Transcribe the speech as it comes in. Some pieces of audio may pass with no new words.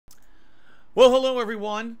Well, hello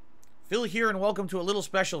everyone. Phil here, and welcome to a little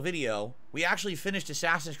special video. We actually finished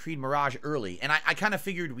Assassin's Creed Mirage early, and I kind of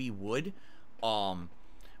figured we would,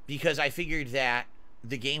 because I figured that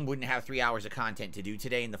the game wouldn't have 3 hours of content to do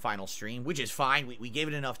today in the final stream, which is fine. We gave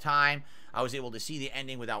it enough time. I was able to see the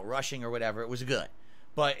ending without rushing or whatever. It was good.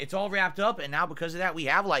 But it's all wrapped up, and now because of that, we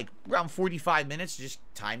have like around 45 minutes just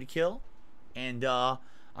time to kill. And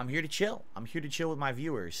I'm here to chill. I'm here to chill with my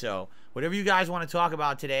viewers. So whatever you guys want to talk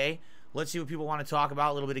about today, let's see what people want to talk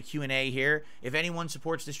about. A little bit of Q&A here. If anyone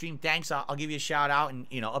supports the stream, thanks. I'll give you a shout out and,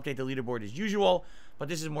 update the leaderboard as usual. But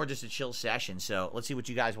this is more just a chill session. So let's see what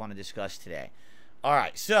you guys want to discuss today. All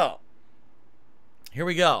right, so here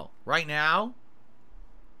we go. Right now,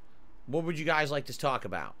 what would you guys like to talk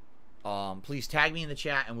about? Please tag me in the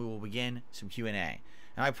chat and we will begin some Q&A. Am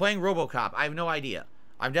I playing RoboCop? I have no idea.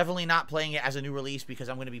 I'm definitely not playing it as a new release because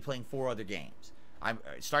I'm going to be playing 4 other games. I'm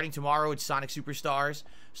starting tomorrow, it's Sonic Superstars.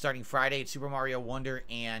 Starting Friday, it's Super Mario Wonder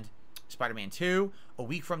and Spider-Man 2. A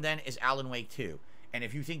week from then is Alan Wake 2. And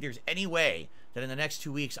if you think there's any way that in the next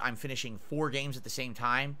 2 weeks I'm finishing 4 games at the same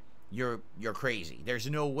time, you're crazy. There's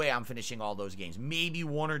no way I'm finishing all those games. Maybe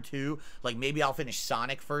 1 or 2. Like, maybe I'll finish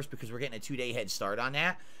Sonic first because we're getting a 2-day head start on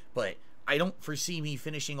that. But I don't foresee me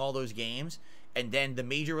finishing all those games. And then the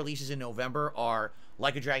major releases in November are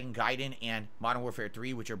Like a Dragon Gaiden and Modern Warfare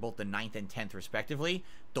 3, which are both the 9th and 10th respectively.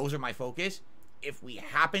 Those are my focus. If we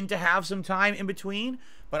happen to have some time in between,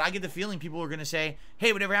 but I get the feeling people are going to say,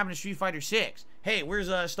 hey, whatever happened to Street Fighter 6? Hey, where's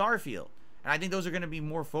Starfield? And I think those are going to be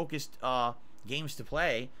more focused games to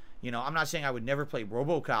play. I'm not saying I would never play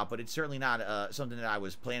RoboCop, but it's certainly not something that I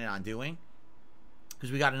was planning on doing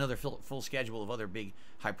because we got another full schedule of other big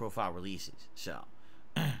high-profile releases. So...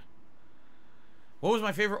 What was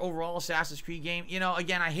my favorite overall Assassin's Creed game?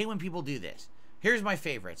 Again, I hate when people do this. Here's my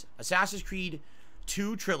favorites. Assassin's Creed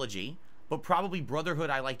 2 trilogy, but probably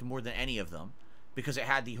Brotherhood I liked more than any of them because it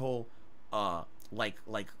had the whole like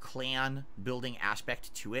clan building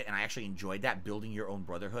aspect to it, and I actually enjoyed that. Building your own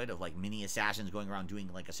brotherhood of like mini assassins going around doing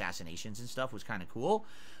like assassinations and stuff was kind of cool.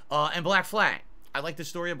 And Black Flag. I like the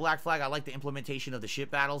story of Black Flag. I like the implementation of the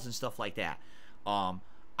ship battles and stuff like that.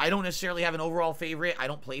 I don't necessarily have an overall favorite. I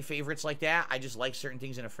don't play favorites like that. I just like certain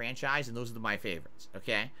things in a franchise, and those are my favorites.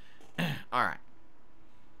 Okay? All right.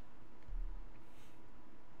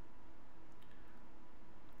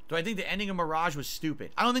 Do I think the ending of Mirage was stupid?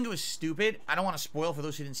 I don't think it was stupid. I don't want to spoil for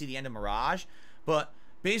those who didn't see the end of Mirage, but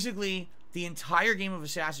basically, the entire game of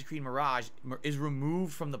Assassin's Creed Mirage is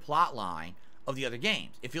removed from the plot line of the other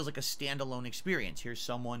games. It feels like a standalone experience. Here's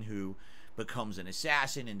someone who becomes an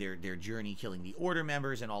assassin and their journey killing the Order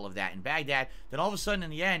members and all of that in Baghdad. Then all of a sudden in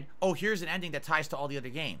the end, oh, here's an ending that ties to all the other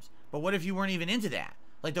games. But what if you weren't even into that?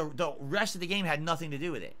 Like the rest of the game had nothing to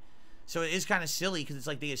do with it. So it is kind of silly because it's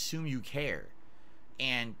like they assume you care.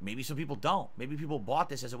 And maybe some people don't. Maybe people bought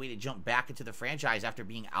this as a way to jump back into the franchise after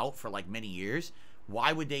being out for like many years.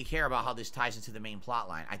 Why would they care about how this ties into the main plot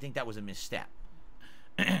line? I think that was a misstep.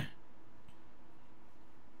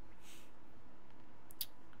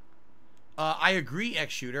 I agree,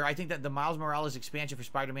 X-Shooter. I think that the Miles Morales expansion for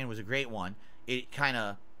Spider-Man was a great one. It kind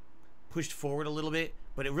of pushed forward a little bit,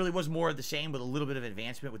 but it really was more of the same with a little bit of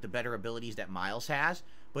advancement with the better abilities that Miles has.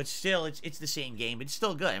 But still, it's the same game, but it's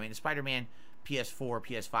still good. I mean, the Spider-Man PS4,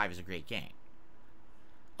 PS5 is a great game.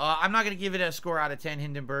 I'm not going to give it a score out of 10,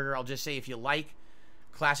 Hindenburger. I'll just say if you like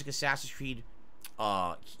classic Assassin's Creed,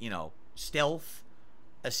 stealth,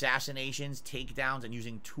 assassinations, takedowns, and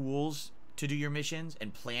using tools to do your missions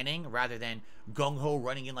and planning rather than gung-ho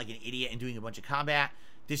running in like an idiot and doing a bunch of combat,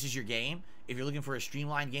 this is your game. If you're looking for a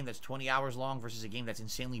streamlined game that's 20 hours long versus a game that's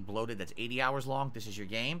insanely bloated that's 80 hours long, this is your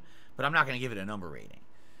game. But I'm not going to give it a number rating.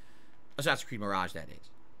 Assassin's Creed Mirage, that is.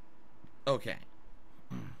 Okay.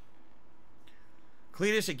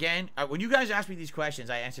 Cletus, again, when you guys ask me these questions,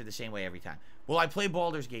 I answer the same way every time. Will I play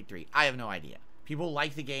Baldur's Gate 3? I have no idea. People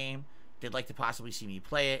like the game. They'd like to possibly see me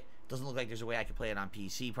play it. Doesn't look like there's a way I could play it on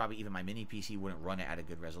PC. Probably even my mini PC wouldn't run it at a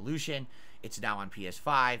good resolution. It's now on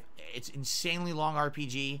PS5. It's insanely long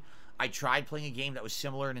RPG. I tried playing a game that was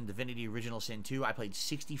similar in Divinity Original Sin 2. I played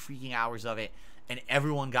 60 freaking hours of it, and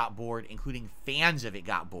everyone got bored, including fans of it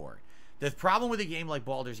got bored. The problem with a game like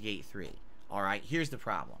Baldur's Gate 3, all right, here's the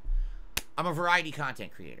problem. I'm a variety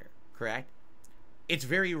content creator, correct? It's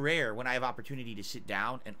very rare when I have opportunity to sit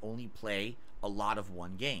down and only play a lot of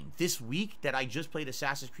one game. This week that I just played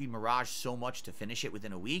Assassin's Creed Mirage so much to finish it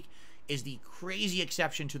within a week is the crazy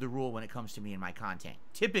exception to the rule when it comes to me and my content.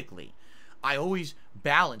 Typically, I always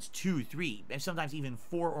balance 2, 3, and sometimes even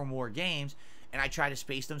 4 or more games, and I try to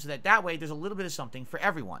space them so that way there's a little bit of something for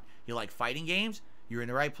everyone. You like fighting games? You're in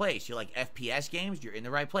the right place. You like FPS games? You're in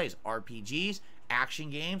the right place. RPGs,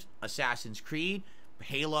 action games, Assassin's Creed,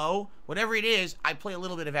 Halo, whatever it is, I play a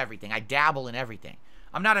little bit of everything. I dabble in everything.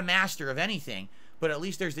 I'm not a master of anything, but at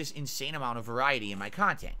least there's this insane amount of variety in my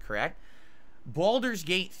content, correct? Baldur's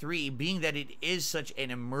Gate 3, being that it is such an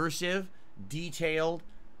immersive, detailed,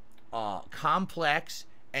 complex,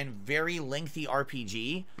 and very lengthy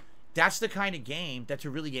RPG, that's the kind of game that to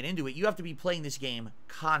really get into it, you have to be playing this game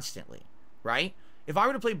constantly, right? If I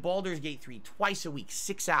were to play Baldur's Gate 3 twice a week,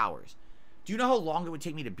 6 hours, do you know how long it would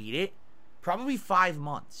take me to beat it? Probably 5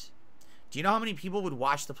 months. Do you know how many people would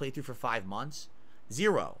watch the playthrough for 5 months?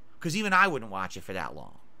 0. Because even I wouldn't watch it for that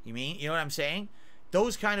long. You know what I'm saying?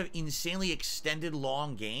 Those kind of insanely extended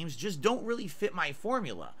long games just don't really fit my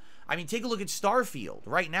formula. I mean, take a look at Starfield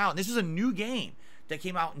right now. And this is a new game that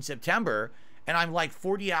came out in September, and I'm like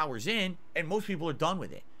 40 hours in, and most people are done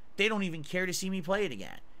with it. They don't even care to see me play it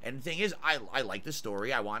again. And the thing is, I like the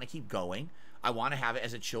story. I want to keep going. I want to have it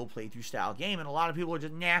as a chill playthrough style game. And a lot of people are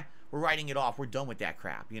just, nah, we're writing it off. We're done with that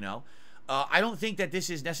crap, you know? I don't think that this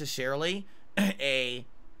is necessarily a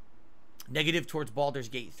negative towards Baldur's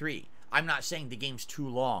Gate 3. I'm not saying the game's too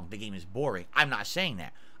long, the game is boring. I'm not saying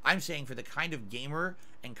that. I'm saying for the kind of gamer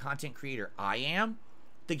and content creator I am,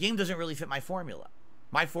 the game doesn't really fit my formula.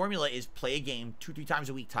 My formula is play a game 2-3 times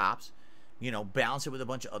a week tops, you know, balance it with a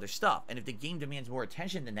bunch of other stuff. And if the game demands more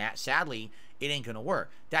attention than that, sadly, it ain't gonna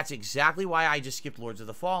work. That's exactly why I just skipped Lords of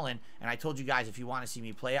the Fallen, and I told you guys if you want to see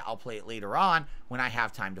me play it, I'll play it later on when I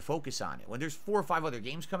have time to focus on it. When there's 4 or 5 other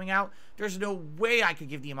games coming out, there's no way I could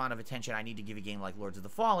give the amount of attention I need to give a game like Lords of the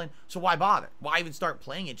Fallen, so why bother? Why even start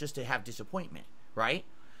playing it just to have disappointment, right?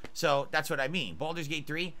 So that's what I mean. Baldur's Gate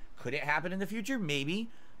 3, could it happen in the future? Maybe,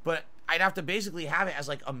 but I'd have to basically have it as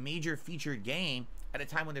like a major featured game at a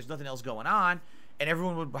time when there's nothing else going on, and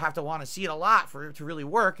everyone would have to want to see it a lot for it to really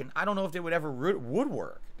work, and I don't know if they would ever would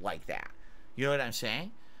work like that. You know what I'm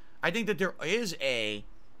saying? I think that there is a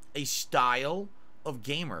style of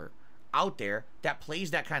gamer out there that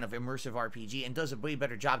plays that kind of immersive RPG and does a way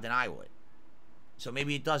better job than I would. So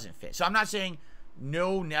maybe it doesn't fit. So I'm not saying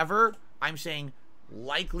no, never. I'm saying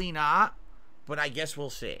likely not, but I guess we'll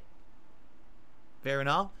see. Fair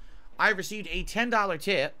enough? I received a $10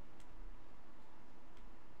 tip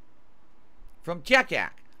from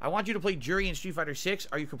Tekak. I want you to play Jury in Street Fighter 6.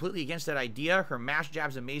 Are you completely against that idea? Her mash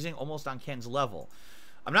jab's amazing, almost on Ken's level.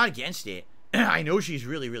 I'm not against it. I know she's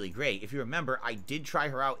really, really great. If you remember, I did try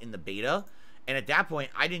her out in the beta, and at that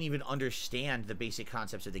point, I didn't even understand the basic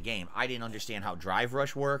concepts of the game. I didn't understand how Drive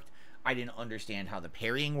Rush worked. I didn't understand how the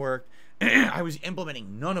parrying worked. I was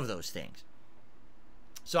implementing none of those things.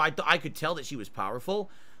 So I could tell that she was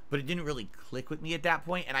powerful, but it didn't really click with me at that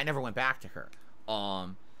point, and I never went back to her.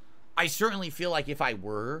 I certainly feel like if I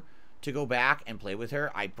were to go back and play with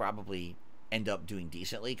her, I'd probably end up doing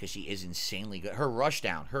decently because she is insanely good. Her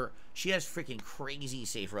rushdown, she has freaking crazy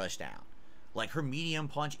safe rushdown. Like, her medium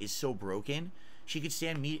punch is so broken. She could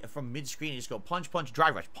stand from mid-screen and just go punch, punch,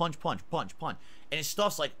 drive rush, punch, punch, punch, punch. And it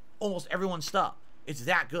stuffs like almost everyone's stuff. It's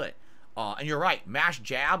that good. And you're right, mash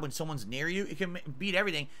jab when someone's near you, it can beat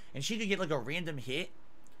everything. And she could get like a random hit.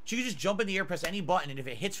 She could just jump in the air, press any button, and if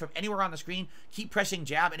it hits from anywhere on the screen, keep pressing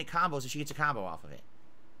jab, and it combos, and she gets a combo off of it.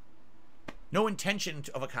 No intention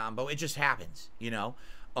of a combo, it just happens, you know?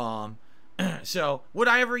 So, would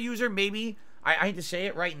I ever use her? Maybe. I hate to say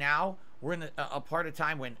it right now, we're in a part of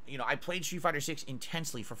time when, you know, I played Street Fighter 6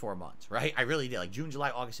 intensely for 4 months, right? I really did. Like, June, July,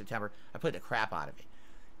 August, September, I played the crap out of it.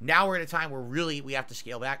 Now we're at a time where really we have to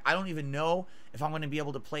scale back. I don't even know if I'm going to be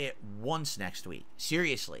able to play it once next week.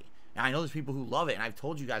 Seriously. And I know there's people who love it, and I've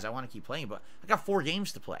told you guys I want to keep playing, but I got 4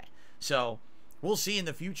 games to play. So, we'll see in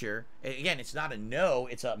the future. Again, it's not a no.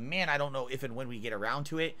 It's a, man, I don't know if and when we get around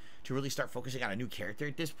to it, to really start focusing on a new character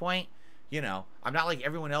at this point. You know, I'm not like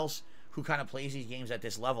everyone else who kind of plays these games at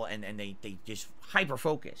this level, and they just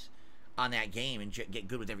hyper-focus on that game and get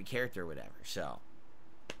good with every character or whatever. So,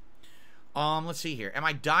 let's see here. Am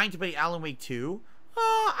I dying to play Alan Wake 2?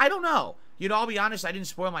 I don't know. You know, I'll be honest, I didn't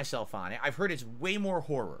spoil myself on it. I've heard it's way more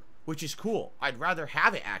horror, which is cool. I'd rather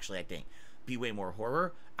have it, actually, I think, be way more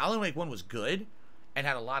horror. Alan Wake 1 was good and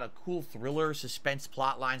had a lot of cool thriller, suspense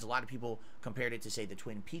plot lines. A lot of people compared it to, say, the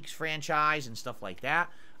Twin Peaks franchise and stuff like that.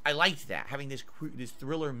 I liked that, having this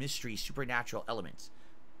thriller, mystery, supernatural elements.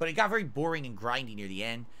 But it got very boring and grindy near the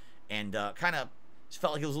end, and kind of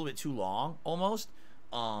felt like it was a little bit too long, almost.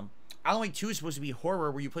 Alan Wake 2 is supposed to be horror,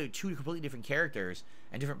 where you play with 2 completely different characters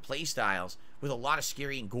and different play styles with a lot of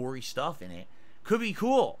scary and gory stuff in it. Could be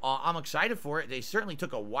cool. I'm excited for it. They certainly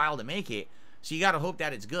took a while to make it, so you got to hope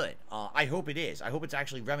that it's good. I hope it is. I hope it's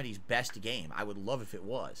actually Remedy's best game. I would love if it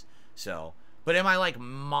was. So, but am I like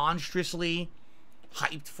monstrously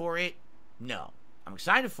hyped for it? No. I'm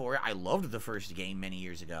excited for it. I loved the first game many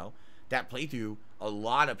years ago. That playthrough, a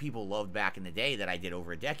lot of people loved back in the day that I did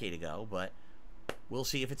over a decade ago, but we'll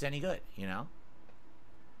see if it's any good, you know?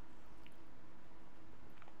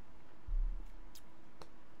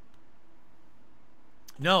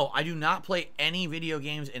 No, I do not play any video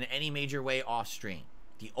games in any major way off stream.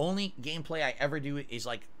 The only gameplay I ever do is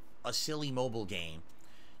like a silly mobile game,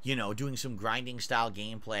 you know, doing some grinding style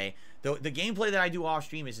gameplay. The gameplay that I do off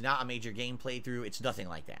stream is not a major game playthrough. It's nothing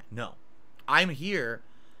like that. No. I'm here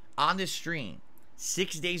on this stream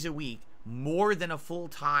 6 days a week, more than a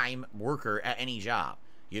full-time worker at any job.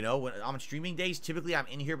 You know, when I'm on streaming days, typically I'm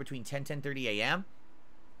in here between 10:30 a.m.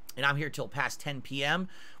 and I'm here till past 10 p.m.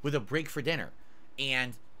 with a break for dinner.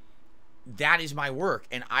 And that is my work,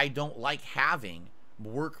 and I don't like having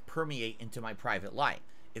work permeate into my private life.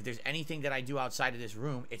 If there's anything that I do outside of this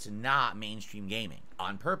room, it's not mainstream gaming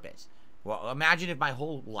on purpose. Well, imagine if my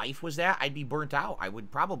whole life was that. I'd be burnt out. I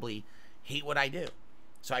would probably hate what I do.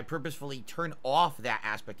 So I purposefully turn off that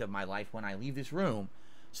aspect of my life when I leave this room,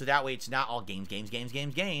 so that way it's not all games.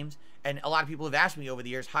 And a lot of people have asked me over the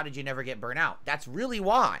years, how did you never get burnt out? That's really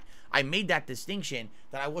why I made that distinction,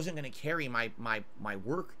 that I wasn't going to carry my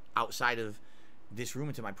work outside of this room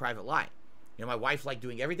into my private life. You know, my wife liked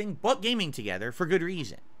doing everything but gaming together for good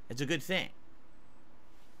reason. It's a good thing.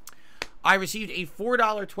 I received a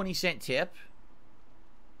 $4.20 tip.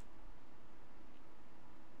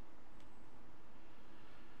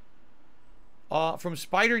 From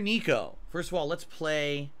Spider Nico. First of all, let's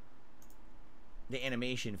play the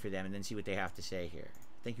animation for them and then see what they have to say here.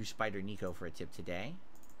 Thank you, Spider Nico, for a tip today.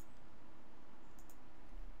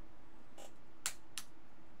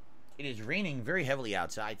 It is raining very heavily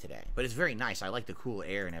outside today, but it's very nice. I like the cool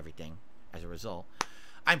air and everything as a result.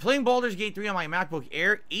 I'm playing Baldur's Gate 3 on my MacBook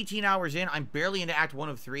Air. 18 hours in. I'm barely into Act 1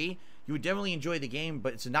 of 3. You would definitely enjoy the game,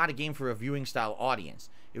 but it's not a game for a viewing style audience.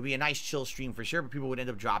 It would be a nice chill stream for sure, but people would end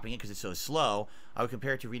up dropping it because it's so slow. I would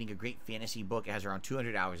compare it to reading a great fantasy book. It has around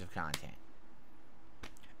 200 hours of content.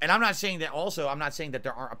 And I'm not saying that also, I'm not saying that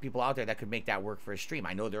there aren't people out there that could make that work for a stream.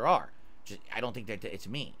 I know there are. Just, I don't think that it's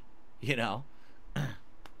me, you know?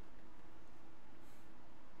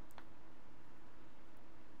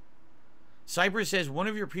 Cypress says, one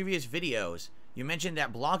of your previous videos, you mentioned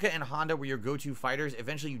that Blanca and Honda were your go-to fighters.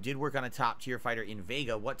 Eventually, you did work on a top-tier fighter in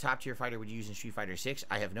Vega. What top-tier fighter would you use in Street Fighter 6?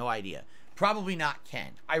 I have no idea. Probably not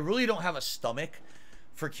Ken. I really don't have a stomach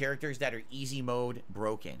for characters that are easy mode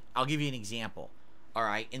broken. I'll give you an example. All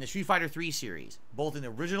right, in the Street Fighter 3 series, both in the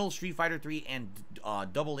original Street Fighter 3 and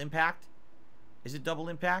Double Impact. Is it Double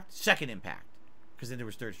Impact? Second Impact. Because then there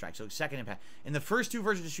was Third Strike. So Second Impact. In the first two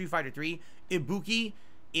versions of Street Fighter 3, Ibuki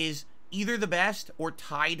is either the best or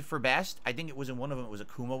tied for best. I think it was in one of them, it was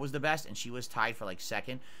Akuma was the best, and she was tied for like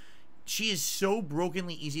second. She is so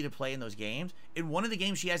brokenly easy to play in those games. In one of the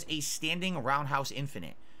games, she has a standing roundhouse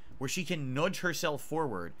infinite, where she can nudge herself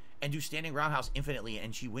forward and do standing roundhouse infinitely,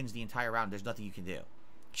 and she wins the entire round. There's nothing you can do.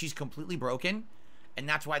 She's completely broken, and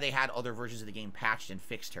that's why they had other versions of the game patched and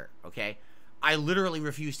fixed her, okay? I literally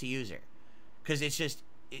refuse to use her, because it's just,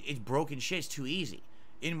 it's broken shit. It's too easy.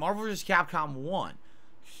 In Marvel vs. Capcom 1,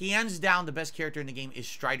 hands down, the best character in the game is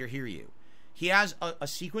Strider Hiryu. He has a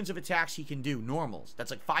sequence of attacks he can do, normals.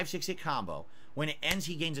 That's like 5-6 hit combo. When it ends,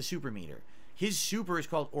 he gains a super meter. His super is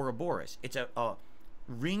called Ouroboros. It's a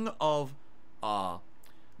ring of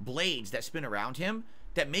blades that spin around him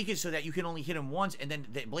that make it so that you can only hit him once, and then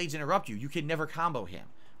the blades interrupt you. You can never combo him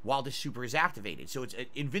while the super is activated. So it's an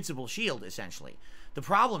invincible shield, essentially. The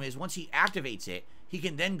problem is, once he activates it, he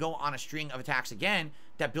can then go on a string of attacks again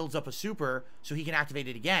that builds up a super, so he can activate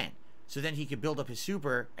it again. So then he can build up his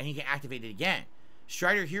super, and he can activate it again.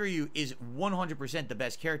 Strider Hiryu is 100% the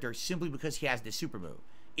best character simply because he has this super move.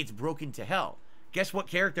 It's broken to hell. Guess what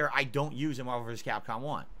character I don't use in Marvel vs. Capcom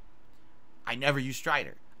 1? I never use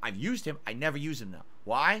Strider. I've used him. I never use him, though.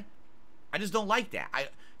 Why? I just don't like that.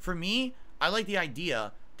 For me, I like the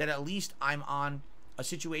idea that at least I'm on a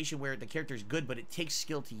situation where the character is good, but it takes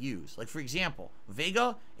skill to use. Like, for example,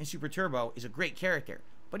 Vega in Super Turbo is a great character,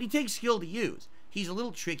 but he takes skill to use. He's a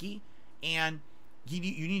little tricky, and you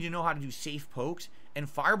need to know how to do safe pokes, and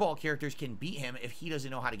Fireball characters can beat him if he doesn't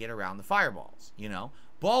know how to get around the fireballs, you know?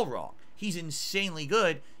 Balrog, he's insanely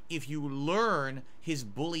good if you learn his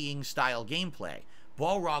bullying style gameplay.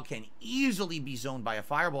 Balrog can easily be zoned by a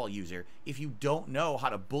fireball user if you don't know how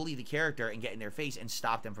to bully the character and get in their face and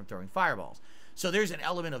stop them from throwing fireballs. So there's an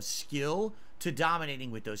element of skill to dominating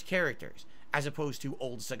with those characters, as opposed to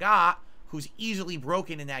old Sagat, who's easily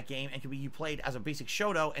broken in that game and can be played as a basic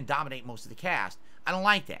Shoto and dominate most of the cast. I don't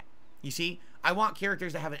like that. You see, I want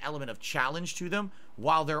characters that have an element of challenge to them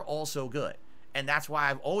while they're also good. And that's why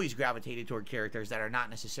I've always gravitated toward characters that are not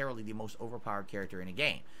necessarily the most overpowered character in a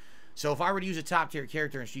game. So if I were to use a top tier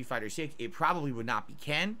character in Street Fighter 6, it probably would not be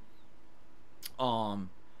Ken.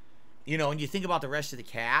 You know, and you think about the rest of the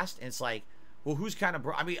cast, and it's like, well, who's kind of...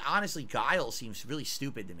 I mean, honestly, Guile seems really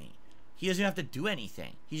stupid to me. He doesn't have to do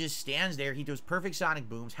anything. He just stands there. He does perfect sonic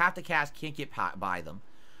booms. Half the cast can't get by them,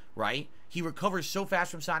 right? He recovers so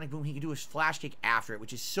fast from sonic boom, he can do his flash kick after it,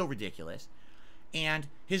 which is so ridiculous. And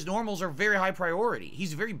his normals are very high priority.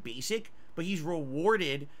 He's very basic, but he's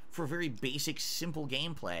rewarded for very basic, simple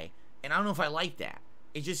gameplay. And I don't know if I like that.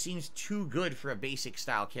 It just seems too good for a basic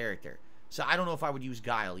style character. So I don't know if I would use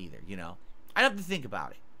Guile either, you know. I'd have to think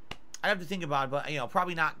about it. I'd have to think about it, but, you know,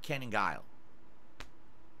 probably not Ken and Guile.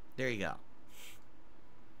 There you go.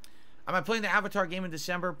 Am I playing the Avatar game in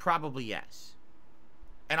December? Probably yes.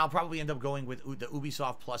 And I'll probably end up going with the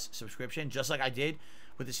Ubisoft Plus subscription, just like I did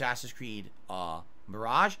with Assassin's Creed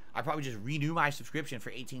Mirage. I probably just renew my subscription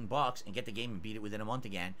for $18 and get the game and beat it within a month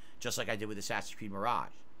again, just like I did with Assassin's Creed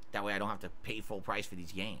Mirage. That way I don't have to pay full price for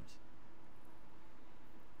these games.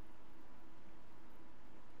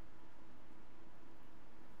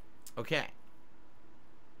 Okay.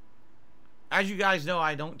 As you guys know,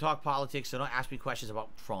 I don't talk politics, so don't ask me questions about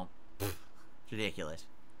Trump. It's ridiculous.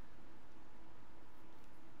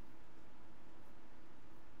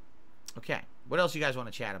 Okay. What else you guys want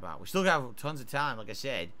to chat about? We still have tons of time, like I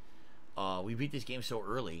said. We beat this game so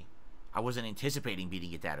early. I wasn't anticipating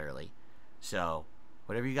beating it that early. So,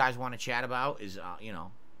 whatever you guys want to chat about is, you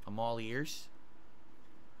know, I'm all ears.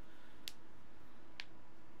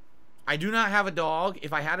 I do not have a dog.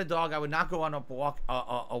 If I had a dog, I would not go on a walk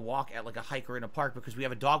at like a hike or in a park, because we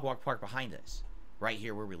have a dog walk park behind us, right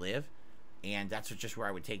here where we live, and that's just where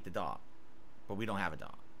I would take the dog. But we don't have a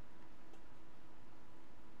dog.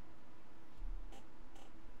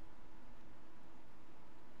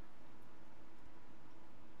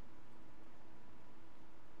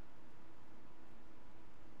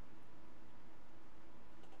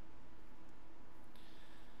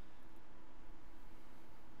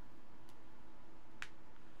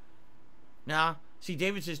 Nah. See,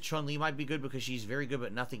 David says Chun-Li might be good because she's very good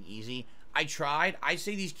but nothing easy. I tried. I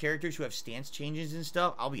say these characters who have stance changes and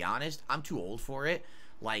stuff, I'll be honest, I'm too old for it.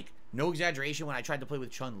 Like, no exaggeration, when I tried to play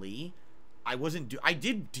with Chun-Li, I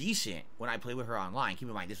did decent when I played with her online. Keep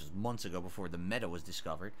in mind, this was months ago before the meta was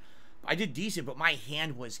discovered. I did decent, but my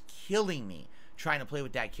hand was killing me trying to play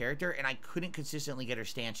with that character, and I couldn't consistently get her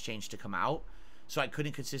stance change to come out, so I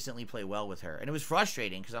couldn't consistently play well with her. And it was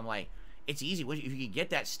frustrating, because I'm like, it's easy. If you could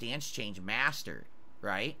get that stance change mastered,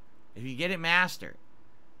 right? If you get it mastered,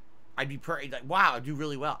 I'd be like, wow, I'd do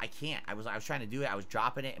really well. I can't. I was trying to do it. I was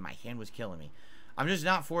dropping it, and my hand was killing me. I'm just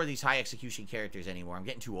not for these high execution characters anymore. I'm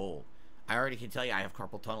getting too old. I already can tell you I have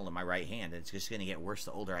carpal tunnel in my right hand, and it's just going to get worse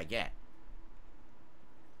the older I get.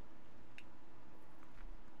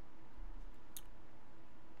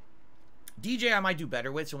 DJ I might do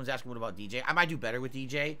better with. Someone's asking what about DJ. I might do better with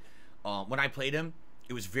DJ. When I played him,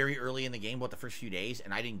 it was very early in the game, about the first few days,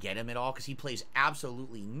 and I didn't get him at all because he plays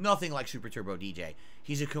absolutely nothing like Super Turbo DJ.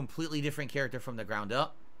 He's a completely different character from the ground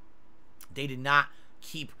up. They did not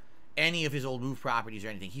keep any of his old move properties or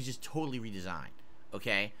anything. He's just totally redesigned,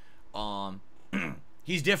 okay?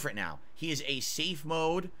 He's different now. He is a safe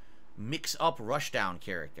mode, mix-up rushdown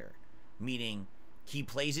character, meaning he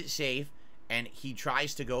plays it safe, and he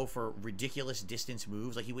tries to go for ridiculous distance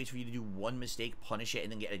moves. Like, he waits for you to do one mistake, punish it,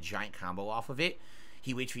 and then get a giant combo off of it.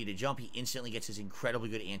 He waits for you to jump. He instantly gets his incredibly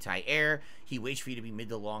good anti-air. He waits for you to be mid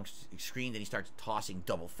to long screen. Then he starts tossing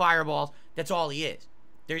double fireballs. That's all he is.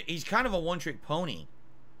 He's kind of a one-trick pony.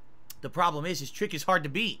 The problem is his trick is hard to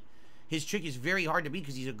beat. His trick is very hard to beat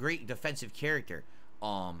because he's a great defensive character.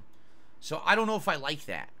 So I don't know if I like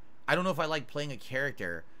that. I don't know if I like playing a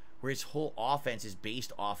character where his whole offense is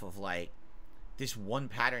based off of, like, this one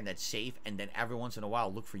pattern that's safe, and then every once in a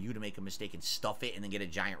while look for you to make a mistake and stuff it and then get a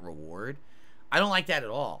giant reward. I don't like that at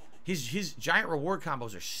all. His giant reward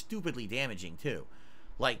combos are stupidly damaging too.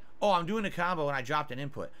 Like, oh, I'm doing a combo and I dropped an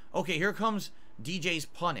input. Okay, here comes DJ's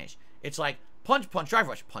punish. It's like, punch, punch, drive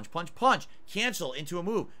rush, punch, punch, punch, cancel into a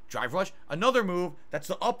move, drive rush, another move, that's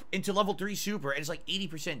the up into level 3 super, and it's like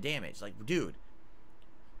 80% damage. Like, dude,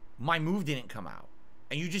 my move didn't come out.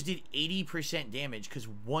 And you just did 80% damage because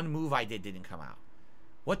one move I did didn't come out.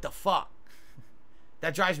 What the fuck?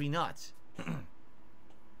 That drives me nuts.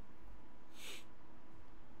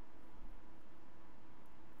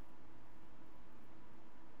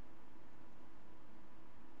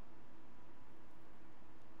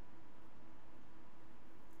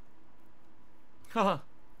 Haha.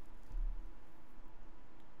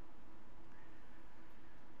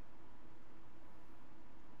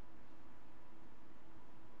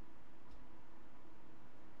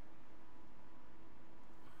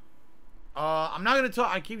 I'm not gonna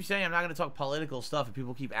talk. I keep saying I'm not gonna talk political stuff, and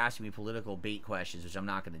people keep asking me political bait questions, which I'm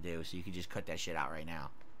not gonna do. So you can just cut that shit out right now.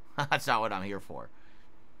 That's not what I'm here for.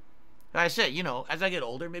 Like I said, you know, as I get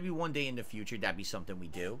older, maybe one day in the future that'd be something we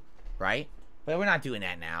do, right? But we're not doing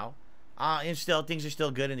that now. And still, things are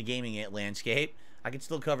still good in the gaming landscape. I can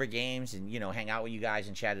still cover games and, you know, hang out with you guys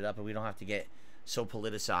and chat it up, and we don't have to get so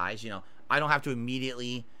politicized. You know, I don't have to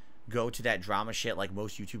immediately go to that drama shit like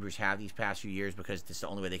most YouTubers have these past few years because it's the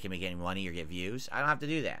only way they can make any money or get views. I don't have to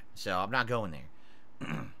do that. So I'm not going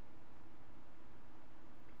there.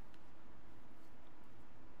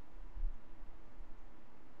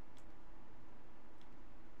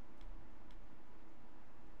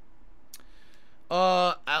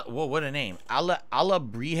 Whoa, what a name. Ala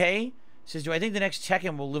Brihe says, do I think the next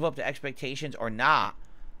Tekken will live up to expectations or not?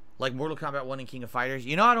 Like Mortal Kombat 1 and King of Fighters?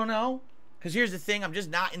 You know, I don't know. Because here's the thing, I'm just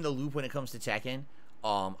not in the loop when it comes to Tekken.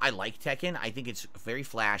 I like Tekken. I think it's very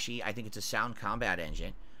flashy. I think it's a sound combat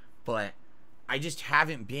engine. But I just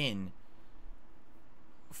haven't been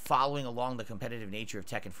following along the competitive nature of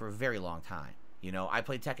Tekken for a very long time. You know, I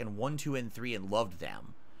played Tekken 1, 2, and 3 and loved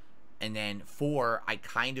them. And then 4, I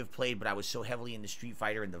kind of played, but I was so heavily into Street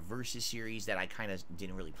Fighter and the Versus series that I kind of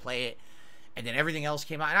didn't really play it. And then everything else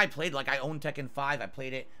came out. And I played, like, I own Tekken 5. I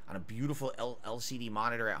played it on a beautiful LCD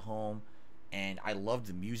monitor at home. And I loved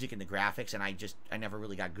the music and the graphics. And I never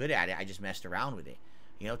really got good at it. I just messed around with it.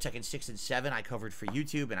 You know, Tekken 6 and 7 I covered for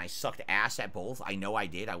YouTube. And I sucked ass at both. I know I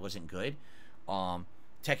did. I wasn't good. Tekken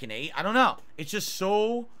 8, I don't know. It's just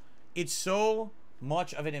so... It's so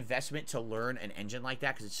much of an investment to learn an engine like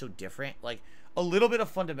that because it's so different. Like, a little bit of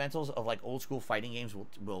fundamentals of, like, old school fighting games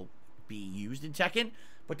will be used in Tekken,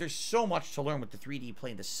 but there's so much to learn with the 3D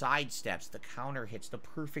plane, the side steps, the counter hits, the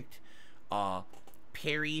perfect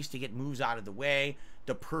parries to get moves out of the way,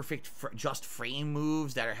 the perfect just frame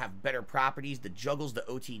moves that have better properties, the juggles, the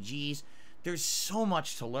OTGs. There's so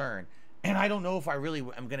much to learn, and I don't know if I really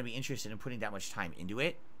am going to be interested in putting that much time into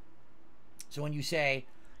it. So when you say,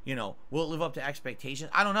 you know, will it live up to expectations?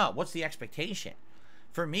 I don't know. What's the expectation?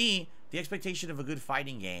 For me, the expectation of a good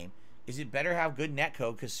fighting game is it better have good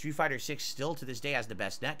netcode, because Street Fighter 6 still to this day has the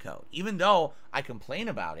best netcode. Even though I complain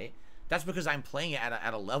about it, that's because I'm playing it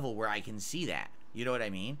at a level where I can see that. You know what I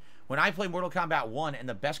mean? When I play Mortal Kombat 1 and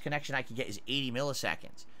the best connection I can get is 80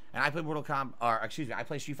 milliseconds, and I play I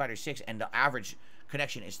play Street Fighter 6 and the average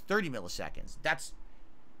connection is 30 milliseconds, that's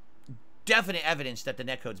definite evidence that the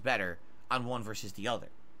netcode's better on one versus the other.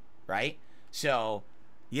 Right? So,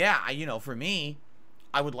 yeah, you know, for me,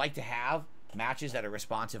 I would like to have matches that are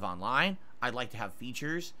responsive online. I'd like to have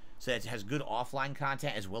features so that it has good offline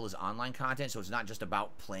content as well as online content, so it's not just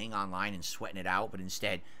about playing online and sweating it out, but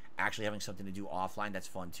instead actually having something to do offline that's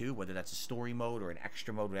fun too, whether that's a story mode or an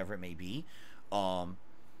extra mode, whatever it may be.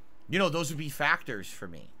 You know, those would be factors for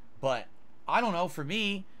me. But I don't know, for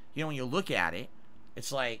me, you know, when you look at it,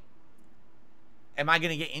 it's like, am I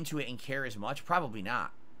going to get into it and care as much? Probably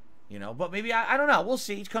not. You know, but maybe, I don't know. We'll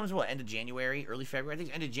see. It comes, what, end of January, early February? I think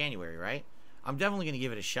it's end of January, right? I'm definitely going to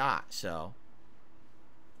give it a shot, so.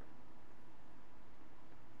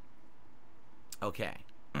 Okay.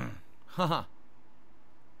 Haha.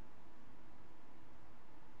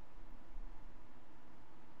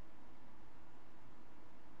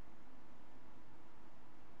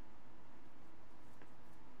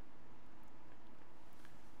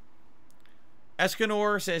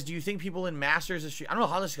 Escanor says, do you think people in Masters of Street... I don't know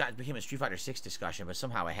how this became a Street Fighter 6 discussion, but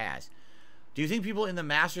somehow it has. Do you think people in the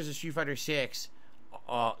Masters of Street Fighter 6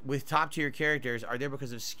 with top-tier characters are there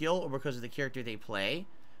because of skill or because of the character they play,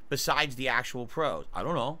 besides the actual pros? I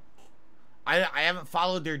don't know. I haven't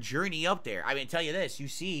followed their journey up there. I mean, tell you this. You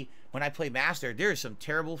see, when I play Master, there are some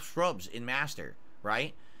terrible scrubs in Master,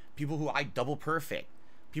 right? People who I double perfect.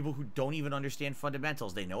 People who don't even understand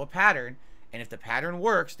fundamentals. They know a pattern, and if the pattern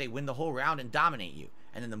works, they win the whole round and dominate you.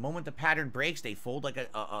 And then the moment the pattern breaks, they fold like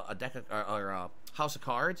a deck of, or a house of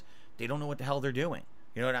cards. They don't know what the hell they're doing.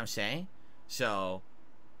 You know what I'm saying? So,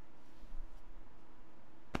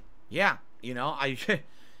 yeah, you know,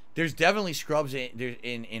 there's definitely scrubs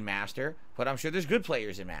in Master, but I'm sure there's good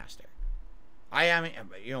players in Master. I haven't,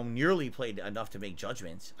 you know, nearly played enough to make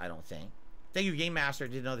judgments, I don't think. Thank you, Game Master.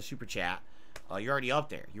 Did another super chat. You're already up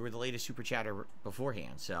there. You were the latest super chatter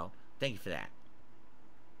beforehand, so thank you for that.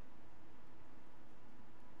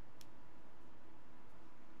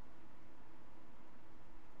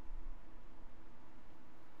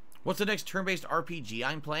 What's the next turn-based RPG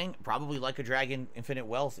I'm playing? Probably Like a Dragon Infinite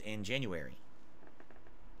Wealth in January.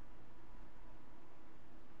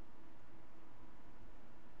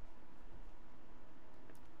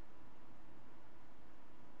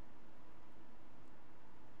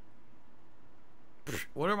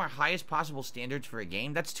 What are my highest possible standards for a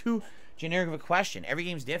game? That's too generic of a question. Every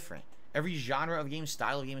game's different. Every genre of game,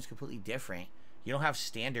 style of game is completely different. You don't have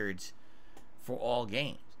standards for all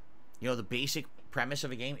games. You know, the basic premise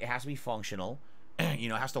of a game, it has to be functional. You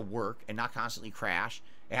know, it has to work and not constantly crash.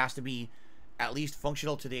 It has to be at least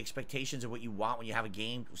functional to the expectations of what you want when you have a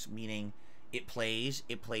game, meaning it plays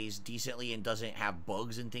decently and doesn't have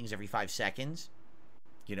bugs and things every 5 seconds.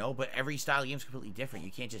 You know, but every style of game is completely different.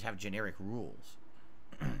 You can't just have generic rules.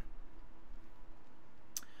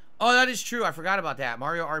 Oh, that is true. I forgot about that.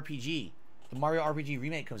 Mario RPG. The Mario RPG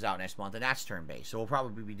remake comes out next month, and that's turn-based. So we'll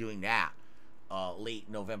probably be doing that late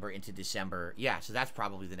November into December. Yeah, so that's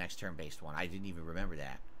probably the next turn-based one. I didn't even remember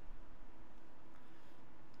that.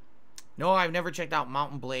 No, I've never checked out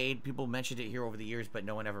Mountain Blade. People mentioned it here over the years, but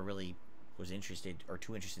no one ever really was interested or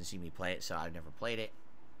too interested in seeing me play it, so I've never played it.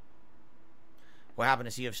 What happened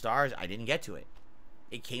to Sea of Stars? I didn't get to it.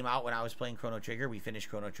 It came out when I was playing Chrono Trigger. We finished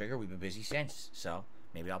Chrono Trigger. We've been busy since. So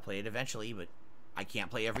maybe I'll play it eventually, but I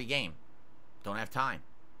can't play every game. Don't have time.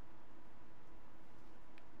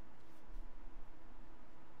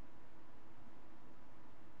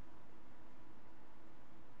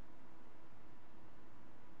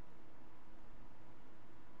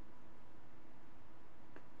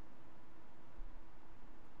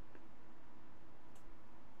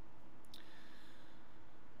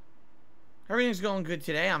 Everything's going good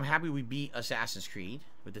today. I'm happy we beat Assassin's Creed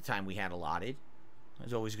with the time we had allotted.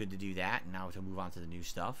 It's always good to do that. And now to move on to the new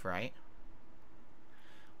stuff, right?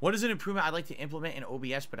 What is an improvement I'd like to implement in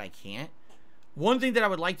OBS, but I can't? One thing that I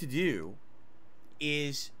would like to do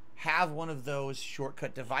is have one of those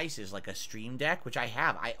shortcut devices like a Stream Deck, which I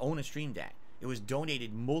have. I own a Stream Deck. It was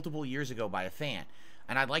donated multiple years ago by a fan.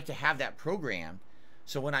 And I'd like to have that programmed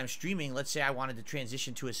so when I'm streaming, let's say I wanted to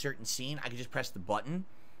transition to a certain scene, I could just press the button.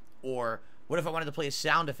 Or what if I wanted to play a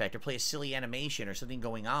sound effect or play a silly animation or something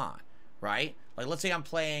going on, right? Like, let's say I'm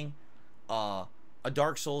playing a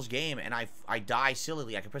Dark Souls game and I die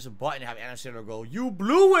sillily. I can press a button and have Anastasia go, "You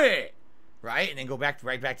blew it!" Right? And then go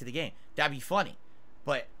right back to the game. That'd be funny.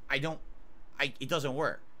 But it doesn't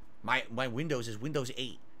work. My Windows is Windows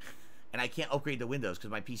 8. And I can't upgrade the Windows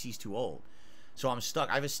because my PC's too old. So I'm stuck.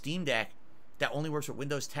 I have a Steam Deck that only works with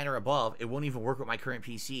Windows 10 or above. It won't even work with my current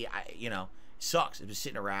PC. It sucks. It's just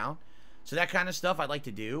sitting around. So that kind of stuff I'd like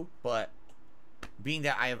to do, but being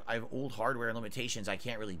that I have old hardware limitations, I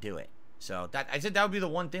can't really do it. So I said that would be the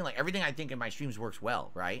one thing. Like, everything I think in my streams works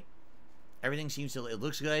well, right? Everything seems to, it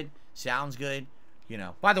looks good, sounds good, you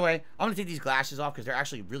know. By the way, I'm gonna take these glasses off because they're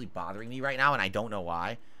actually really bothering me right now, and I don't know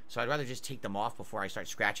why. So I'd rather just take them off before I start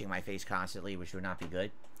scratching my face constantly, which would not be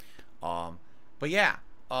good. But yeah,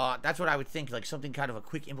 that's what I would think. Like, something kind of a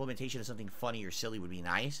quick implementation of something funny or silly would be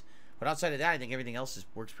nice. But outside of that, I think everything else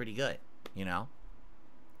works pretty good, you know?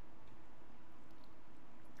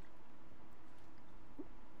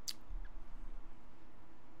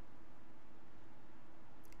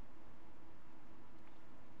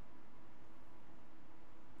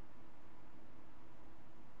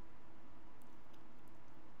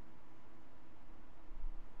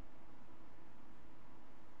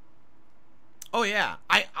 Oh yeah,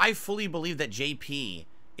 I fully believe that JP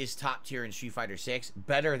is top tier in Street Fighter 6,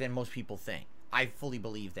 better than most people think. I fully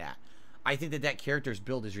believe that. I think that character's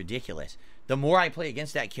build is ridiculous. The more I play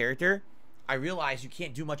against that character, I realize you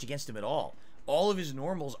can't do much against him at all. All of his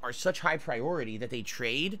normals are such high priority that they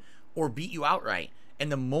trade or beat you outright.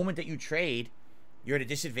 And the moment that you trade, you're at a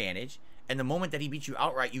disadvantage. And the moment that he beats you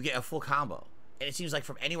outright, you get a full combo. And it seems like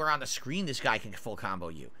from anywhere on the screen, this guy can full combo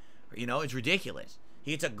you. You know, it's ridiculous.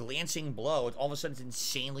 He hits a glancing blow. All of a sudden, it's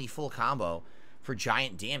insanely full combo for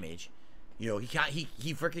giant damage. You know, he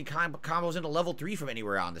freaking combos into level 3 from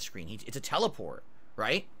anywhere on the screen. It's a teleport,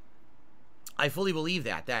 right? I fully believe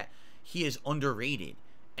that he is underrated,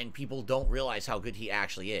 and people don't realize how good he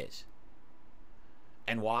actually is.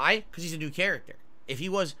 And why? Because he's a new character. If he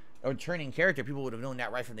was a returning character, people would have known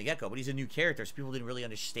that right from the get-go. But he's a new character, so people didn't really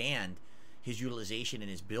understand his utilization and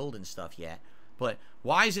his build and stuff yet. But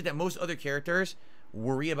why is it that most other characters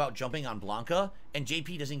worry about jumping on Blanca, and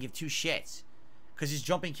JP doesn't give two shits? Because his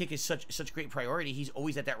jumping kick is such great priority. He's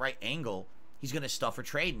always at that right angle. He's gonna stuff or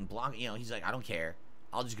trade, and Blanca, you know, he's like, I don't care,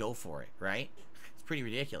 I'll just go for it, right? It's pretty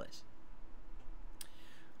ridiculous.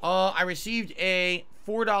 I received a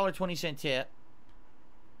 $4.20 tip.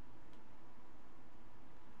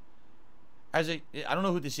 I don't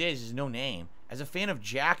know who this is. There's no name. As a fan of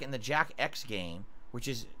Jack and the Jack X game, which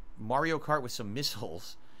is Mario Kart with some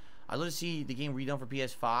missiles, I'd love to see the game redone for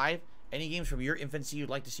PS5. Any games from your infancy you'd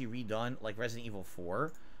like to see redone, like Resident Evil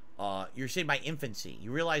 4? You're saying my infancy.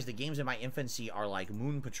 You realize the games in my infancy are like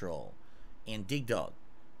Moon Patrol, and Dig Dug,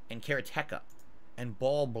 and Karateka, and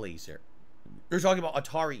Ball Blazer. You're talking about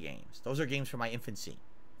Atari games. Those are games from my infancy.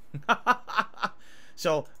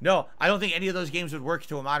 So, no, I don't think any of those games would work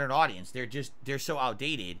to a modern audience. They're so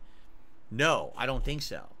outdated. No, I don't think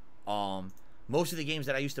so. Most of the games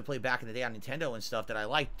that I used to play back in the day on Nintendo and stuff that I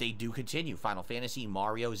liked, they do continue. Final Fantasy,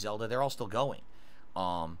 Mario, Zelda, they're all still going.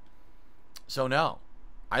 So no,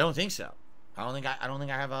 I don't think so. I don't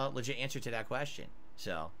think I have a legit answer to that question.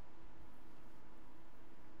 So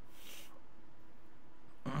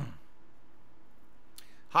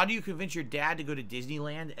how do you convince your dad to go to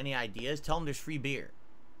Disneyland? Any ideas? Tell him there's free beer.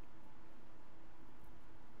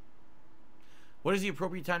 What is the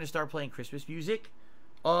appropriate time to start playing Christmas music?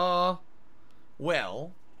 Well,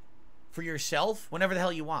 for yourself, whenever the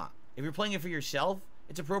hell you want. If you're playing it for yourself,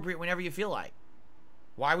 it's appropriate whenever you feel like.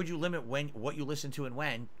 Why would you limit what you listen to and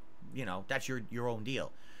when? You know, that's your own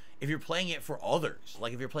deal. If you're playing it for others,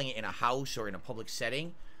 like if you're playing it in a house or in a public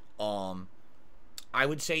setting, I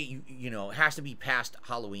would say you know, it has to be past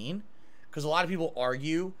Halloween, because a lot of people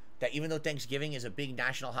argue that even though Thanksgiving is a big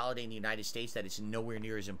national holiday in the United States, that it's nowhere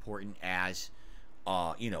near as important as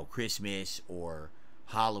you know, Christmas or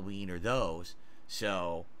Halloween or those.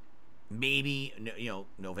 So maybe, you know,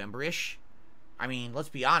 November-ish. I mean, let's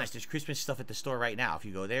be honest, there's Christmas stuff at the store right now. If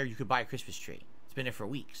you go there, you could buy a Christmas tree. It's been there for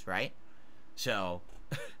weeks, right? So,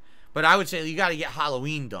 but I would say you got to get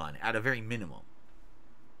Halloween done at a very minimum.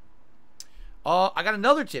 I got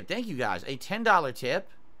another tip. Thank you, guys. A $10 tip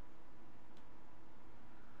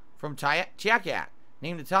from Chiakat.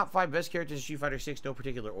 Name the top 5 best characters in Street Fighter 6, no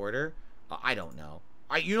particular order. I don't know.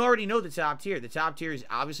 You already know the top tier. The top tier is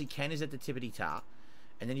obviously Ken is at the tippity top.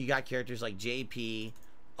 And then you got characters like JP,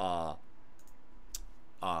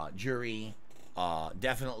 Jury,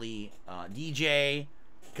 definitely DJ,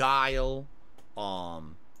 Guile.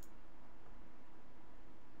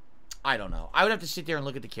 I don't know. I would have to sit there and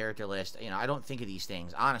look at the character list. You know, I don't think of these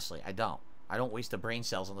things. Honestly, I don't. I don't waste the brain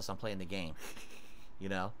cells unless I'm playing the game. You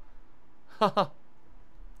know?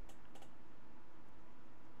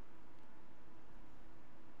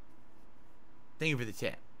 Thank you for the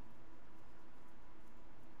tip.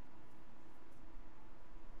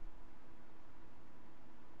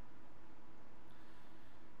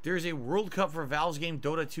 There is a World Cup for Valve's game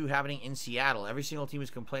Dota 2 happening in Seattle. Every single team is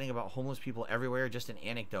complaining about homeless people everywhere. Just an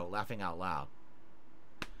anecdote. Laughing out loud.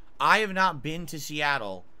 I have not been to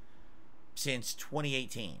Seattle since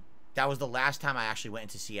 2018. That was the last time I actually went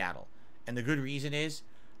into Seattle. And the good reason is,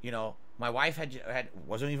 you know, my wife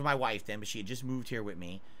wasn't even my wife then, but she had just moved here with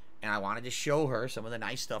me. And I wanted to show her some of the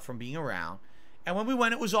nice stuff from being around. And when we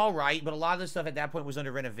went, it was all right. But a lot of the stuff at that point was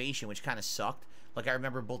under renovation, which kind of sucked. Like, I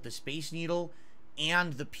remember both the Space Needle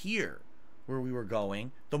and the pier where we were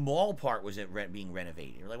going. The mall part was being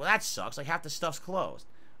renovated. We're like, well, that sucks. Like, half the stuff's closed.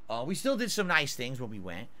 We still did some nice things when we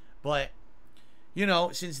went. But, you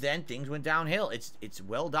know, since then, things went downhill. It's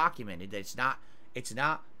well documented that it's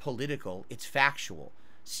not political. It's factual.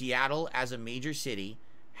 Seattle, as a major city,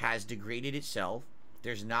 has degraded itself.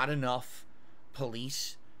 There's not enough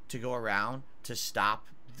police to go around to stop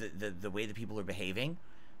the way that people are behaving.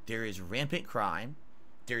 There is rampant crime.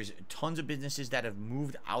 There's tons of businesses that have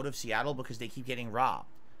moved out of Seattle because they keep getting robbed.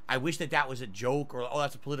 I wish that was a joke or, oh,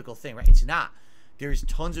 that's a political thing, right? It's not. There's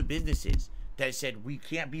tons of businesses that said we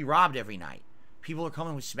can't be robbed every night. People are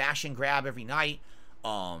coming with smash and grab every night.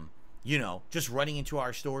 You know, just running into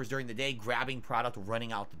our stores during the day, grabbing product,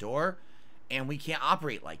 running out the door. And we can't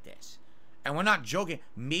operate like this. And we're not joking.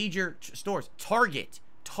 Major stores, Target.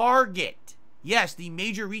 Yes, the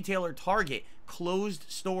major retailer Target closed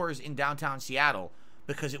stores in downtown Seattle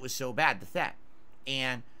because it was so bad, the theft.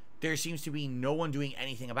 And there seems to be no one doing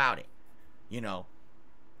anything about it. You know,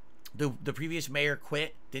 the previous mayor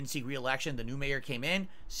quit, didn't seek re-election. The new mayor came in,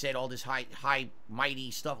 said all this high, mighty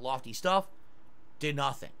stuff, lofty stuff, did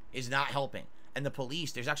nothing. Is not helping. And the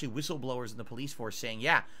police, there's actually whistleblowers in the police force saying,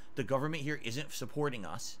 yeah, the government here isn't supporting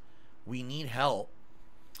us. We need help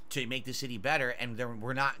to make the city better, and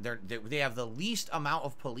they have the least amount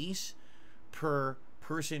of police per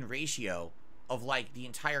person ratio of like the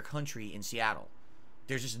entire country in Seattle.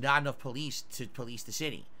 There's just not enough police to police the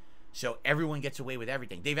city, so everyone gets away with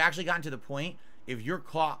everything. They've actually gotten to the point, if you're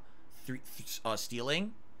caught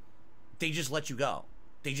stealing, they just let you go.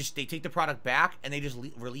 They take the product back and they just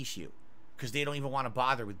release you, because they don't even want to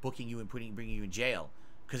bother with booking you and bringing you in jail,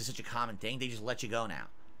 because it's such a common thing. They just let you go now.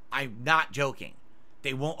 I'm not joking.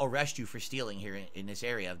 They won't arrest you for stealing here in this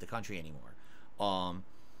area of the country anymore.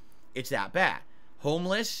 It's that bad.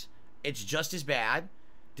 Homeless, it's just as bad.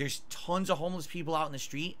 There's tons of homeless people out in the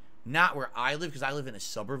street. Not where I live, because I live in a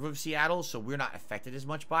suburb of Seattle, so we're not affected as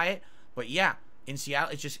much by it. But yeah, in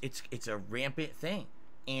Seattle, it's a rampant thing.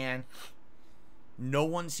 And no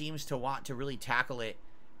one seems to want to really tackle it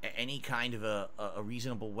any kind of a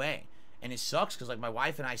reasonable way. And it sucks because, like, my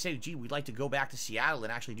wife and I say, gee, we'd like to go back to Seattle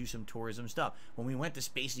and actually do some tourism stuff. When we went, the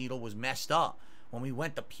Space Needle was messed up. When we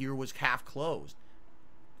went, the pier was half closed.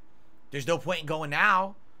 There's no point in going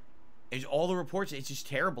now. It's all the reports. It's just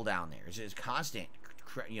terrible down there. It's constant,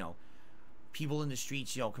 you know, people in the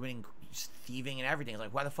streets, you know, committing thieving and everything. It's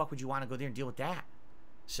like, why the fuck would you want to go there and deal with that?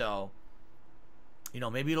 So, you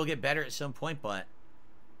know, maybe it'll get better at some point, but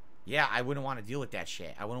yeah, I wouldn't want to deal with that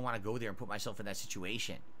shit. I wouldn't want to go there and put myself in that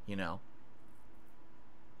situation, you know?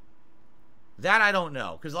 That I don't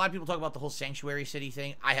know, because a lot of people talk about the whole sanctuary city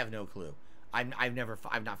thing. I have no clue. I've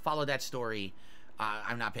not followed that story.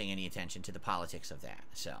 I'm not paying any attention to the politics of that.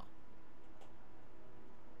 So,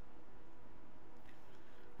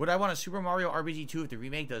 would I want a Super Mario RPG 2 if the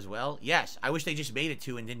remake does well? Yes. I wish they just made it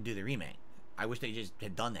 2 and didn't do the remake. I wish they just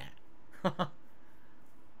had done that.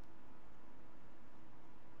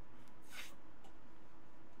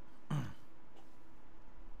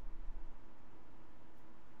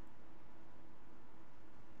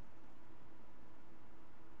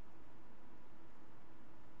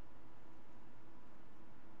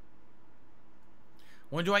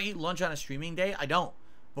 When do I eat lunch on a streaming day? I don't.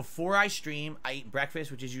 Before I stream, I eat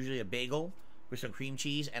breakfast, which is usually a bagel with some cream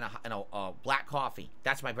cheese and a black coffee.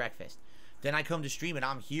 That's my breakfast. Then I come to stream, and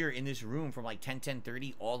I'm here in this room from like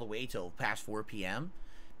 10:30 all the way till past 4 p.m.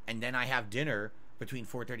 And then I have dinner between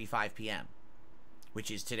 4:35 p.m.,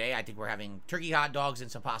 which is today. I think we're having turkey hot dogs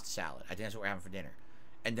and some pasta salad. I think that's what we're having for dinner.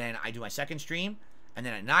 And then I do my second stream. And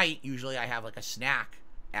then at night, usually I have like a snack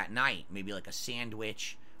at night, maybe like a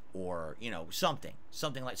sandwich, or, you know, something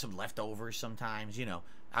like some leftovers sometimes, you know.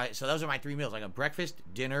 So those are my 3 meals. Like a breakfast,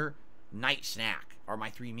 dinner, night snack are my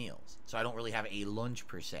 3 meals. So I don't really have a lunch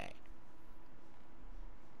per se.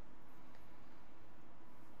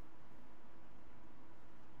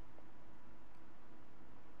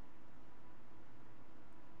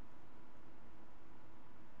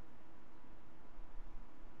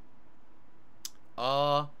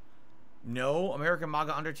 No, American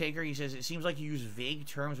MAGA Undertaker, he says, it seems like you use vague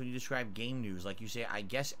terms when you describe game news. Like you say, I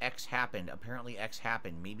guess X happened. Apparently X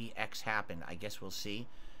happened. Maybe X happened. I guess we'll see.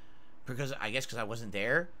 Because I wasn't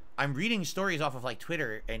there. I'm reading stories off of like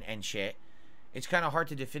Twitter and shit. It's kind of hard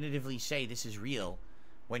to definitively say this is real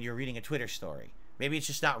when you're reading a Twitter story. Maybe it's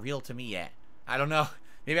just not real to me yet. I don't know.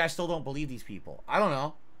 Maybe I still don't believe these people. I don't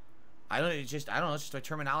know. It's just the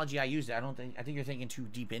terminology I used. I think you're thinking too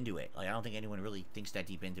deep into it. Like, I don't think anyone really thinks that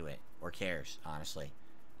deep into it or cares, honestly.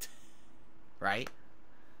 Right?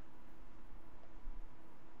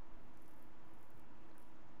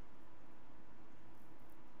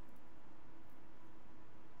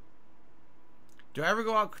 Do I ever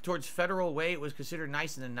go out towards Federal Way? It was considered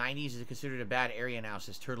nice in the 90s. Is it considered a bad area now,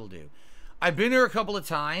 says Turtle Dew. I've been there a couple of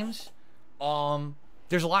times.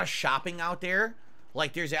 There's a lot of shopping out there.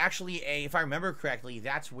 Like, there's actually if I remember correctly,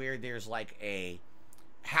 that's where there's like a,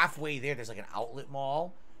 halfway there's like an outlet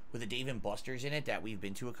mall with a Dave & Buster's in it that we've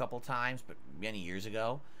been to a couple times, but many years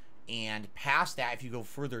ago. And past that, if you go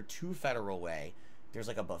further to Federal Way, there's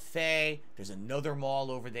like a buffet, there's another mall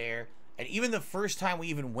over there. And even the first time we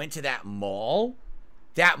even went to that mall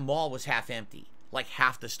was half empty. Like,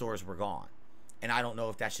 half the stores were gone. And I don't know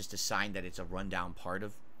if that's just a sign that it's a rundown part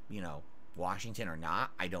of, you know, Washington or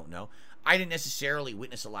not. I don't know. I didn't necessarily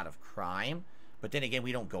witness a lot of crime, but then again,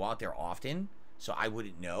 we don't go out there often, so I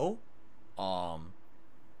wouldn't know.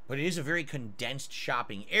 But it is a very condensed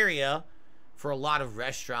shopping area for a lot of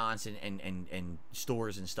restaurants and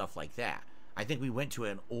stores and stuff like that. I think we went to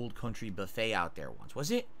an Old Country buffet out there once.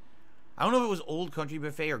 Was it? I don't know if it was Old Country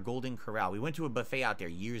buffet or Golden Corral. We went to a buffet out there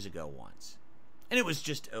years ago once, and it was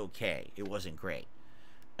just okay. It wasn't great.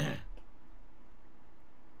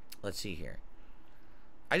 Let's see here.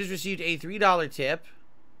 I just received a $3 tip.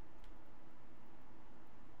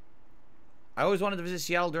 I always wanted to visit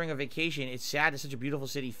Seattle during a vacation. It's sad that such a beautiful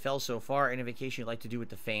city fell so far. Any vacation you'd like to do with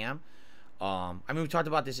the fam? I mean, we've talked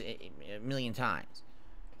about this a million times.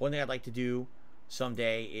 One thing I'd like to do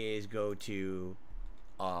someday is go to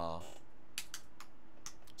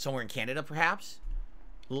somewhere in Canada, perhaps.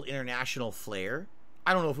 A little international flair.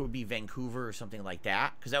 I don't know if it would be Vancouver or something like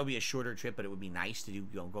that, because that would be a shorter trip, but it would be nice to do,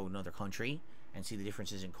 go to another country and see the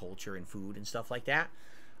differences in culture and food and stuff like that.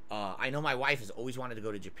 I know my wife has always wanted to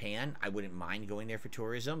go to Japan. I wouldn't mind going there for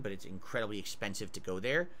tourism, but it's incredibly expensive to go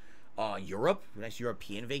there. Europe, a nice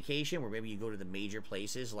European vacation where maybe you go to the major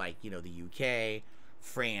places like, you know, the UK,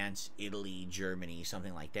 France, Italy, Germany,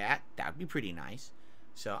 something like that. That would be pretty nice.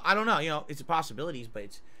 So, I don't know, you know, it's a possibilities,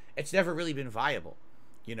 but it's never really been viable.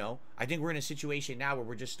 You know, I think we're in a situation now where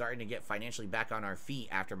we're just starting to get financially back on our feet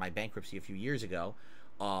after my bankruptcy a few years ago.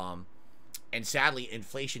 And sadly,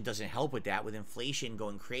 inflation doesn't help with that. With inflation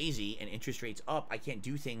going crazy and interest rates up, I can't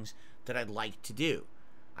do things that I'd like to do.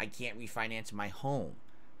 I can't refinance my home.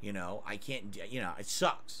 You know, I can't, you know, it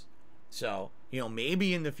sucks. So, you know,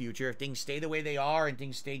 maybe in the future, if things stay the way they are and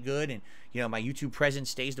things stay good and, you know, my YouTube presence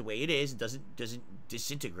stays the way it is, it doesn't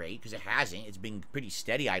disintegrate, because it hasn't. It's been pretty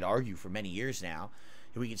steady, I'd argue, for many years now.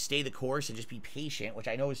 If we can stay the course and just be patient, which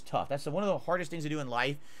I know is tough. That's one of the hardest things to do in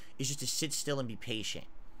life, is just to sit still and be patient.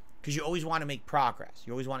 Because you always want to make progress.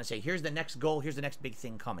 You always want to say, here's the next goal, here's the next big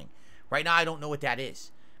thing coming. Right now, I don't know what that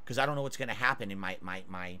is, because I don't know what's going to happen in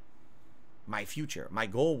my future. My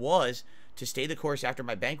goal was to stay the course after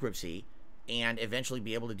my bankruptcy and eventually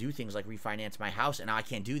be able to do things like refinance my house, and now I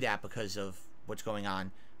can't do that because of what's going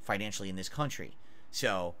on financially in this country.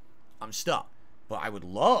 So I'm stuck. But I would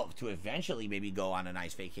love to eventually maybe go on a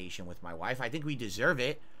nice vacation with my wife. I think we deserve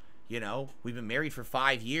it. You know, we've been married for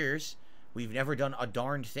 5 years. We've never done a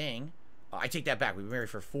darned thing. I take that back. We've been married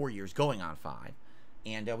for 4 years, going on 5.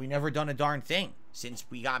 And we never done a darn thing since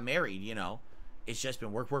we got married, you know. It's just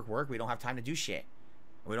been work, work, work. We don't have time to do shit.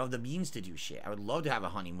 We don't have the means to do shit. I would love to have a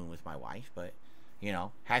honeymoon with my wife, but, you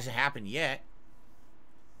know, hasn't happened yet.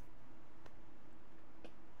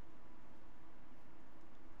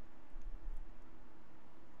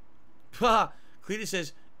 Cletus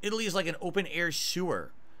says, Italy is like an open-air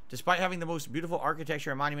sewer. Despite having the most beautiful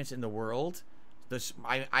architecture and monuments in the world,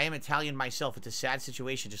 I am Italian myself. It's a sad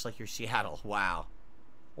situation, just like your Seattle. Wow.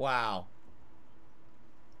 Wow.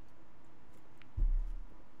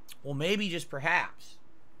 Well, maybe, just perhaps,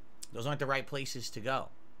 those aren't the right places to go.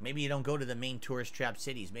 Maybe you don't go to the main tourist trap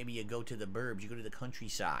cities. Maybe you go to the burbs. You go to the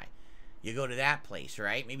countryside. You go to that place,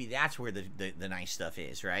 right? Maybe that's where the nice stuff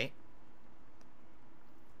is, right?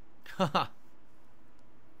 Haha.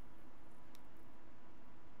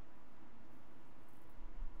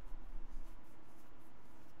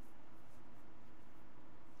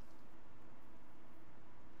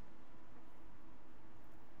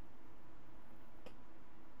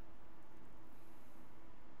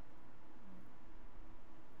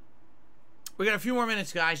 We got a few more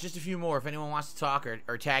minutes, guys. Just a few more. If anyone wants to talk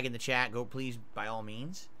or tag in the chat, go please, by all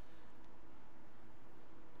means.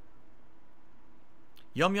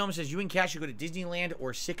 Yum Yum says, you and Cash should go to Disneyland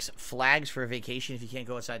or Six Flags for a vacation if you can't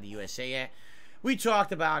go outside the USA yet. We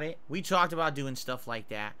talked about it. We talked about doing stuff like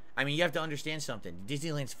that. I mean, you have to understand something.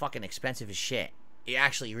 Disneyland's fucking expensive as shit. It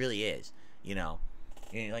actually really is. You know,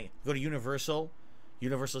 like, go to Universal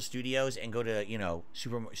Studios, and go to, you know,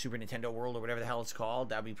 Super Nintendo World or whatever the hell it's called.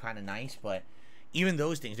 That'd be kind of nice, but even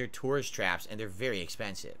those things, they're tourist traps and they're very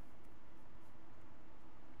expensive.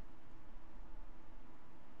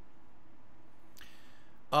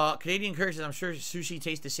 Canadian Kirk says, I'm sure sushi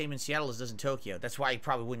tastes the same in Seattle as it does in Tokyo. That's why you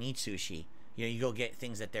probably wouldn't eat sushi. You know, you go get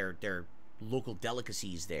things that they're local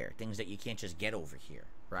delicacies there, things that you can't just get over here,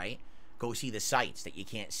 right? Go see the sights that you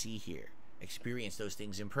can't see here. Experience those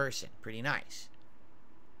things in person. Pretty nice.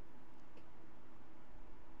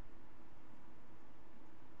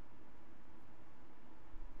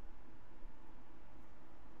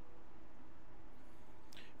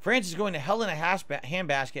 France is going to hell in a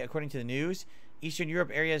handbasket, according to the news. Eastern Europe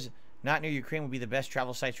areas not near Ukraine would be the best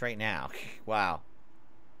travel sites right now. Wow.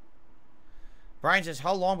 Brian says,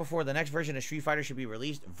 how long before the next version of Street Fighter should be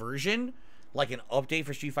released? Version? Like an update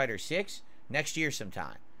for Street Fighter 6? Next year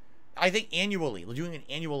sometime. I think annually. Doing an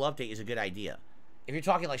annual update is a good idea. If you're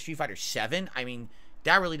talking like Street Fighter 7, I mean,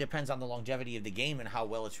 that really depends on the longevity of the game and how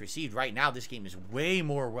well it's received. Right now, this game is way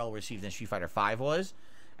more well received than Street Fighter 5 was.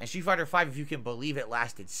 And Street Fighter 5, if you can believe it,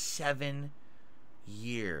 lasted 7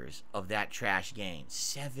 years of that trash game.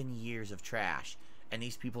 7 years of trash. And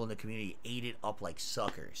these people in the community ate it up like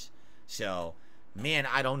suckers. So, man,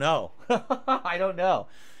 I don't know. I don't know.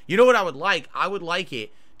 You know what I would like? I would like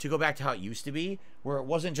it to go back to how it used to be, where it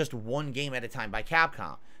wasn't just one game at a time by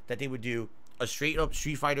Capcom. That they would do a straight-up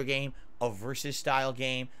Street Fighter game, a versus-style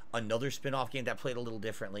game, another spin-off game that played a little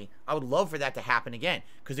differently. I would love for that to happen again,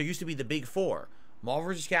 because there used to be the big four. Marvel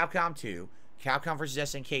vs. Capcom 2, Capcom vs.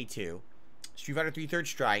 SNK 2, Street Fighter 3 Third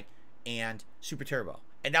Strike, and Super Turbo.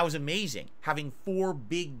 And that was amazing. Having 4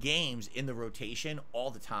 big games in the rotation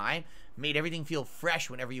all the time made everything feel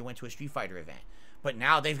fresh whenever you went to a Street Fighter event. But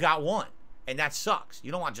now they've got one, and that sucks.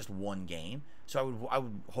 You don't want just one game. So I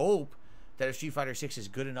would hope that if Street Fighter 6 is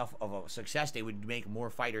good enough of a success, they would make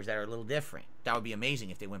more fighters that are a little different. That would be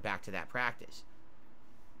amazing if they went back to that practice.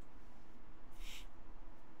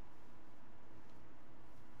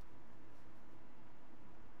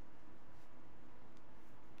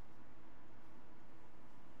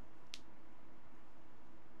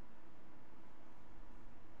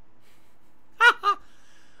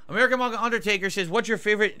 American Manga Undertaker says, what's your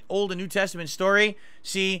favorite Old and New Testament story?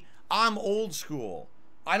 See, I'm old school.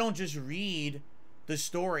 I don't just read the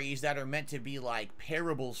stories that are meant to be like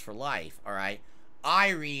parables for life, all right? I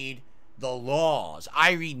read the laws.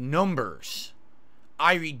 I read Numbers.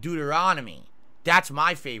 I read Deuteronomy. That's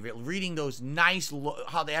my favorite. Reading those nice,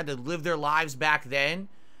 how they had to live their lives back then.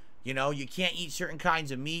 You know, you can't eat certain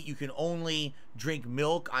kinds of meat. You can only drink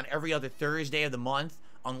milk on every other Thursday of the month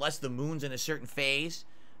unless the moon's in a certain phase.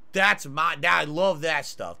 I love that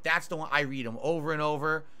stuff. That's the one I read them over and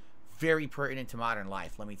over. Very pertinent to modern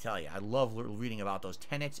life, let me tell you. I love reading about those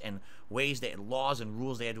tenets and ways that laws and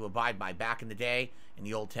rules they had to abide by back in the day in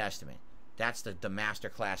the Old Testament. That's the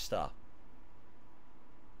masterclass stuff.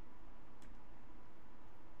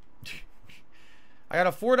 I got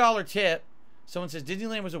a $4 tip. Someone says,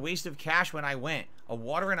 Disneyland was a waste of cash when I went. A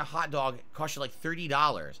water and a hot dog cost you like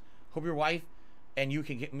 $30. Hope your wife and you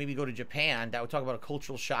can maybe go to Japan. That would talk about a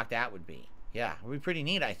cultural shock that would be. Yeah, it would be pretty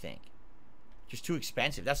neat, I think. Just too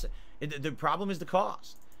expensive. The problem is the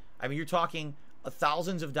cost. I mean, you're talking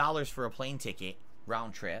thousands of dollars for a plane ticket,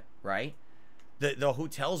 round trip, right? The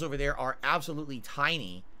hotels over there are absolutely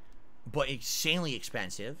tiny, but insanely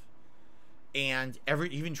expensive. And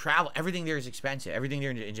even travel, everything there is expensive. Everything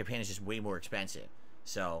there in Japan is just way more expensive.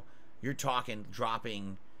 So you're talking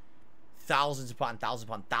dropping thousands upon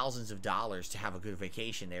thousands of dollars to have a good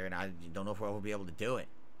vacation there, and I don't know if we'll be able to do it,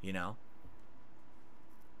 you know?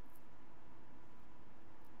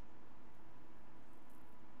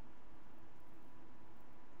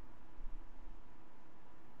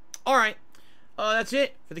 All right, that's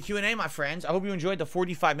it for the Q&A, my friends. I hope you enjoyed the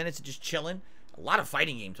 45 minutes of just chilling. A lot of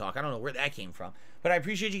fighting game talk. I don't know where that came from. But I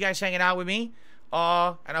appreciate you guys hanging out with me.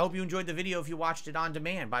 And I hope you enjoyed the video if you watched it on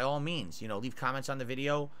demand. By all means, you know, leave comments on the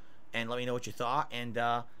video and let me know what you thought. And,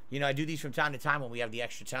 you know, I do these from time to time when we have the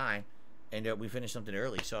extra time. And we finish something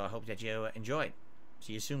early. So I hope that you enjoyed.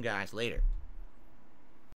 See you soon, guys. Later.